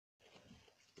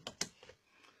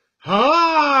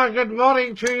Good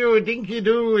morning to you,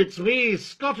 Dinky-Doo. It's me,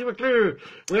 Scottie McClue.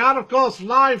 We are, of course,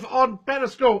 live on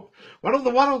Periscope, one of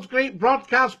the world's great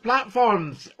broadcast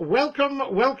platforms.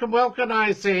 Welcome, welcome, welcome,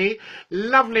 I say.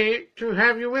 Lovely to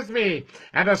have you with me.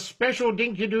 And a special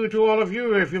Dinky-Doo to all of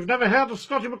you. If you've never heard of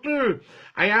Scottie McClue,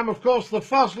 I am, of course, the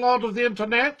first lord of the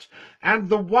internet and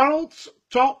the world's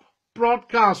top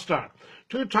broadcaster.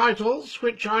 Two titles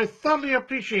which I thoroughly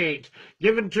appreciate,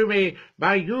 given to me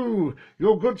by you,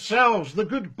 your good selves, the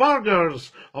good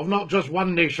burghers of not just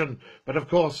one nation, but of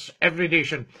course every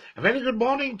nation. A very good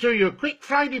morning to you. Quick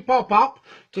Friday pop-up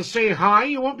to say hi.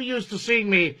 You won't be used to seeing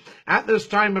me at this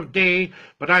time of day,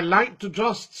 but I like to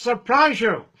just surprise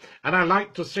you, and I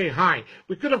like to say hi.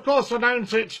 We could, of course,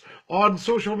 announce it on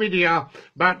social media,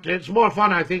 but it's more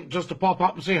fun, I think, just to pop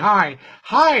up and say hi.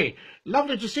 Hi!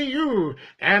 Lovely to see you,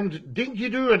 and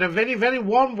Dinky-Doo, and a very, very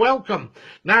warm welcome.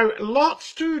 Now,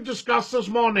 lots to discuss this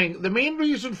morning. The main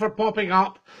reason for popping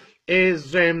up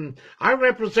is I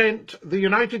represent the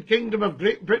United Kingdom of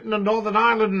Great Britain and Northern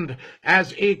Ireland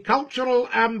as a cultural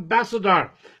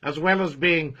ambassador, as well as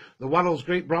being the world's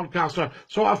great broadcaster.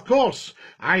 So, of course,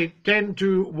 I tend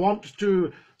to want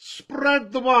to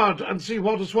spread the word and see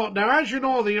what is what. Now, as you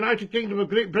know, the United Kingdom of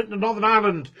Great Britain and Northern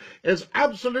Ireland is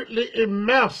absolutely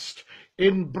immersed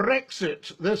in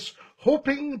Brexit, this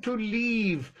hoping to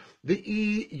leave the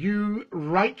EU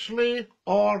rightly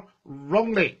or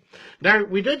wrongly. Now,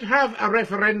 we did have a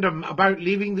referendum about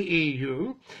leaving the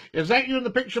EU. Is that you in the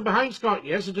picture behind, Scott?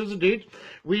 Yes, it is indeed.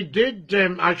 We did,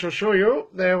 I shall show you.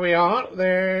 There we are.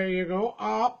 There you go.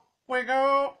 Up we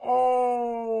go.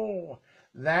 Oh,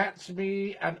 that's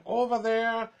me. And over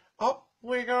there, up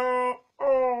we go.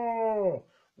 Oh,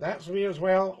 that's me as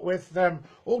well with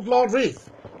old Lord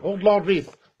Reith,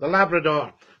 the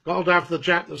Labrador, called after the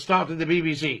chap that started the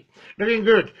BBC. Looking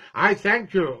good. I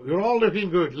thank you. You're all looking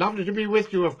good. Lovely to be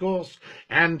with you, of course,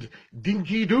 and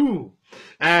Dinky-Doo.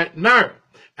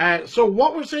 So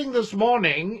what we're saying this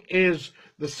morning is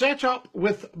the setup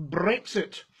with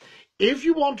Brexit. If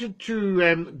you wanted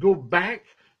to go back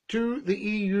to the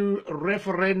EU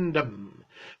referendum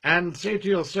and say to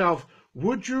yourself,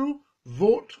 would you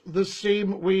vote the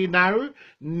same way now,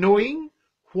 knowing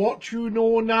what you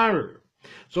know now?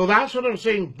 So that's what I'm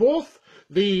saying. Both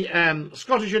the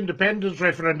Scottish independence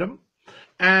referendum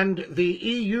and the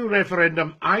EU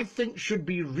referendum, I think, should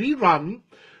be rerun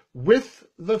with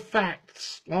the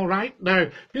facts. All right? Now,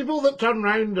 people that turn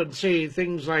round and say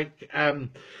things like,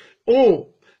 oh,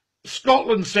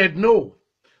 Scotland said no.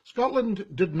 Scotland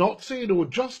did not say no.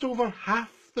 Just over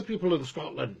half the people in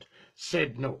Scotland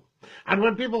said no. And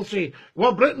when people say,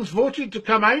 well, Britain's voted to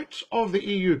come out of the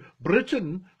EU,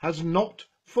 Britain has not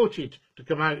voted to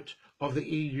come out of the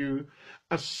EU.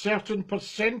 A certain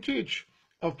percentage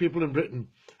of people in Britain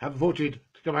have voted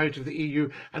to come out of the EU,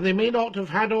 and they may not have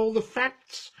had all the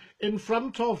facts in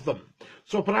front of them.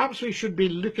 So perhaps we should be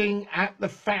looking at the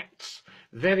facts.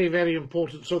 Very, very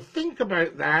important. So think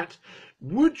about that.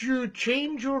 Would you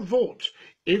change your vote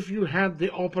if you had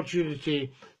the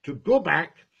opportunity to go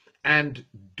back and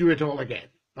do it all again?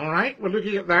 All right, we're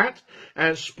looking at that.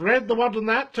 Spread the word on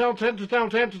that. Tell 10 to tell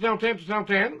 10 to tell 10 to tell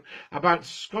 10 about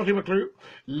Scottie McClue,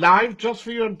 live just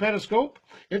for you on Periscope.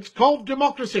 It's called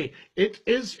democracy. It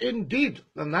is indeed,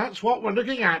 and that's what we're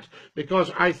looking at,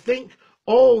 because I think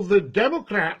all the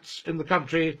Democrats in the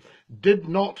country did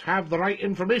not have the right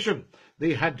information.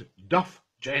 They had duff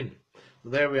gen.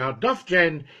 There we are, duff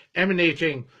gen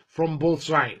emanating from both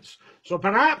sides. So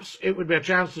perhaps it would be a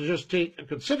chance to just take a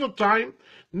considered time,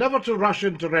 never to rush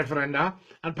into referenda,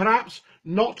 and perhaps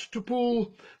not to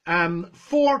pull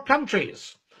 4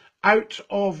 countries out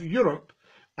of Europe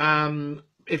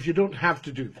if you don't have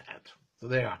to do that. So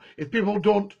there you are. If people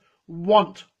don't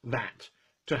want that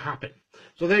to happen.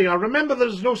 So there you are. Remember, there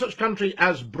is no such country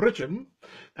as Britain.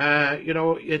 You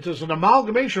know, it is an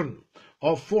amalgamation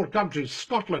of 4 countries: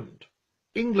 Scotland,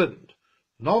 England,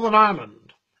 Northern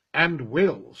Ireland, and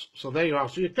Wales. So there you are.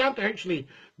 So you can't actually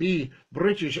be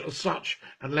British as such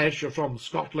unless you're from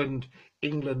Scotland,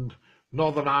 England,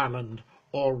 Northern Ireland,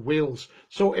 or Wales.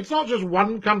 So it's not just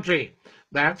one country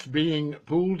that's being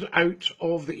pulled out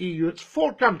of the EU. It's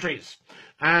 4 countries.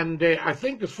 And I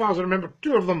think, as far as I remember,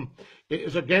 2 of them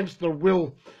is against their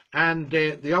will, and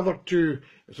the other 2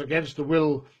 is against the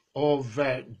will of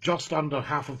just under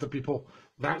half of the people,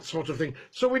 that sort of thing.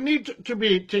 So we need to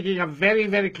be taking a very,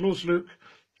 very close look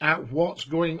at what's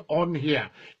going on here.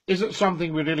 Is it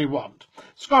something we really want?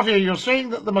 Scottie, you're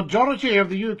saying that the majority of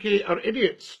the UK are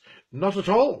idiots. Not at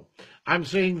all. I'm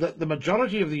saying that the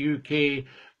majority of the UK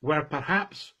were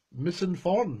perhaps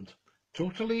misinformed.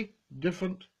 Totally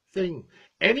different thing.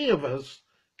 Any of us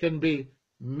can be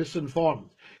misinformed,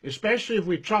 especially if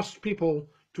we trust people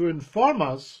to inform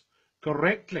us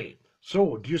correctly.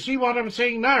 So, do you see what I'm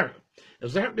saying now?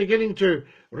 Is that beginning to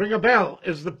ring a bell?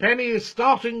 Is the penny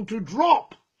starting to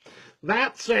drop?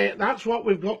 That's what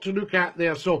we've got to look at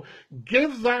there. So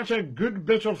give that a good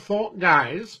bit of thought,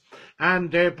 guys,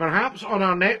 and perhaps on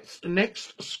our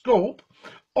next scope,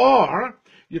 or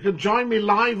you can join me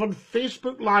live on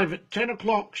Facebook Live at 10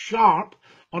 o'clock sharp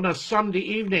on a Sunday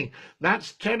evening.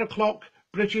 That's 10 o'clock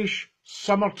British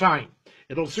summertime.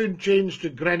 It'll soon change to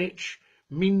Greenwich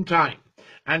Mean Time,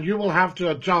 and you will have to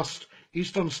adjust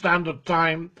Eastern Standard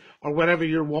Time or wherever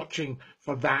you're watching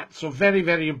for that. So very,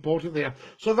 very important there.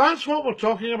 So that's what we're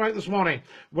talking about this morning.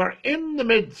 We're in the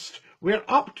midst. We're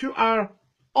up to our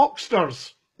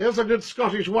oxters. There's a good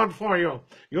Scottish word for you.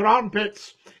 Your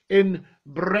armpits in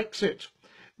Brexit.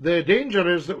 The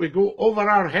danger is that we go over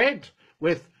our head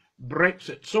with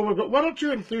Brexit. So we've got one or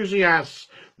two enthusiasts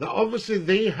that obviously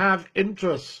they have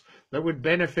interests that would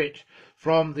benefit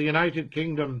from the United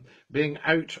Kingdom being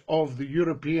out of the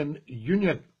European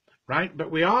Union, right?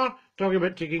 But we are talking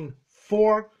about taking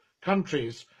 4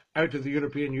 countries out of the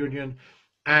European Union,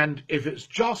 and if it's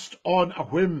just on a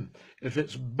whim, if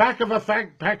it's back of a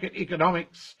fag packet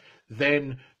economics,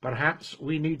 then perhaps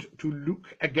we need to look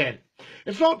again.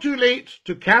 It's not too late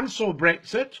to cancel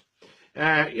Brexit.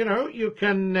 You know, you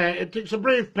can, it takes a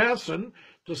brave person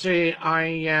to say,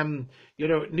 you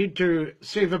know, need to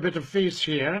save a bit of face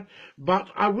here, but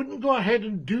I wouldn't go ahead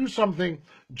and do something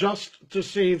just to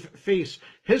save face.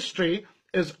 History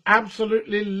is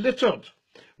absolutely littered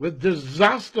with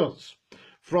disasters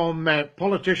from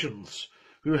politicians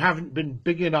who haven't been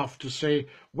big enough to say,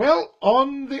 well,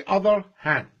 on the other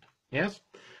hand, yes?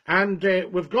 And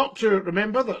we've got to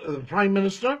remember that the Prime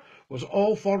Minister was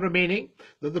all for remaining,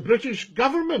 that the British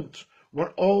government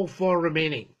were all for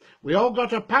remaining. We all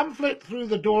got a pamphlet through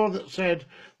the door that said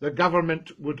the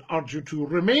government would urge you to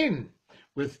remain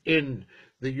within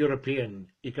the European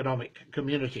Economic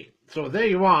Community. So there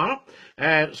you are.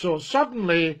 So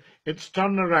suddenly it's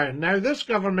turned around. Now this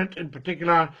government in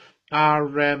particular are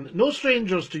no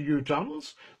strangers to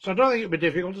U-turns, so I don't think it would be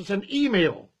difficult to send an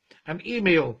email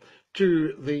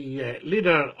to the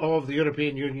leader of the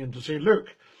European Union to say,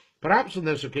 look, perhaps on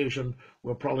this occasion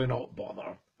we'll probably not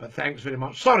bother. But thanks very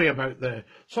much. Sorry about the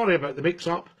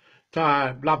mix-up.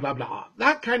 Blah, blah, blah.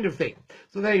 That kind of thing.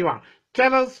 So there you are.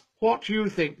 Tell us what you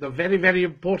think. They're very, very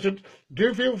important.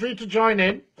 Do feel free to join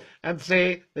in and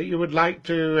say that you would like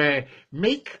to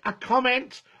make a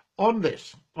comment on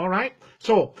this. All right?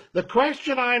 So the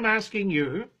question I'm asking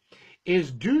you is,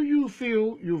 do you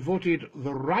feel you voted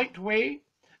the right way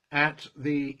at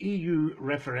the EU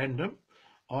referendum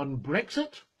on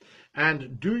Brexit?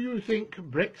 And do you think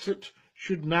Brexit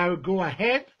should now go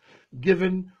ahead,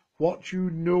 given what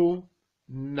you know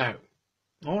now?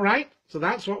 All right, so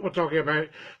that's what we're talking about.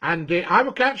 And I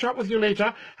will catch up with you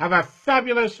later. Have a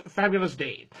fabulous, fabulous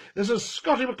day. This is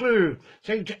Scottie McClue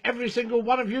saying to every single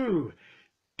one of you,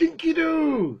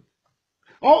 Dinky-Doo.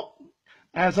 Oh,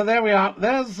 so there we are.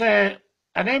 There's an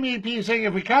MEP saying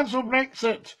if we cancel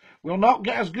Brexit, we'll not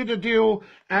get as good a deal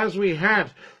as we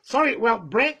had. Sorry, well,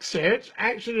 Brexit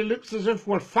actually looks as if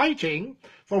we're fighting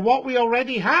for what we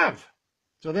already have.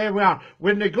 So there we are.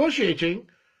 We're negotiating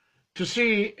to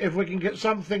see if we can get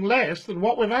something less than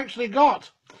what we've actually got.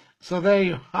 So there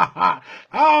you are.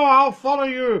 Oh, I'll follow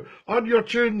you on your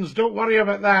tunes. Don't worry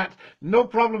about that. No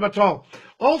problem at all.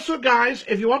 Also, guys,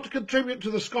 if you want to contribute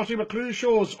to the Scottie McClue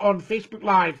shows on Facebook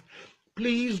Live,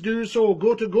 please do so.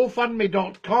 Go to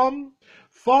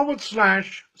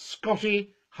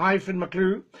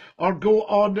gofundme.com/Scottie-McClue or go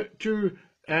on to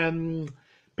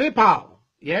PayPal.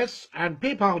 Yes, and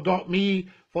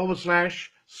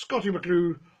paypal.me/Scottie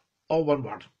McClue, all one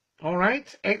word. All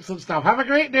right, excellent stuff. Have a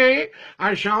great day.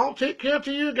 I shall. Take care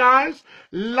to you guys.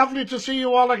 Lovely to see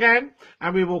you all again,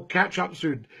 and we will catch up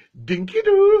soon.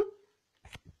 Dinky-Doo.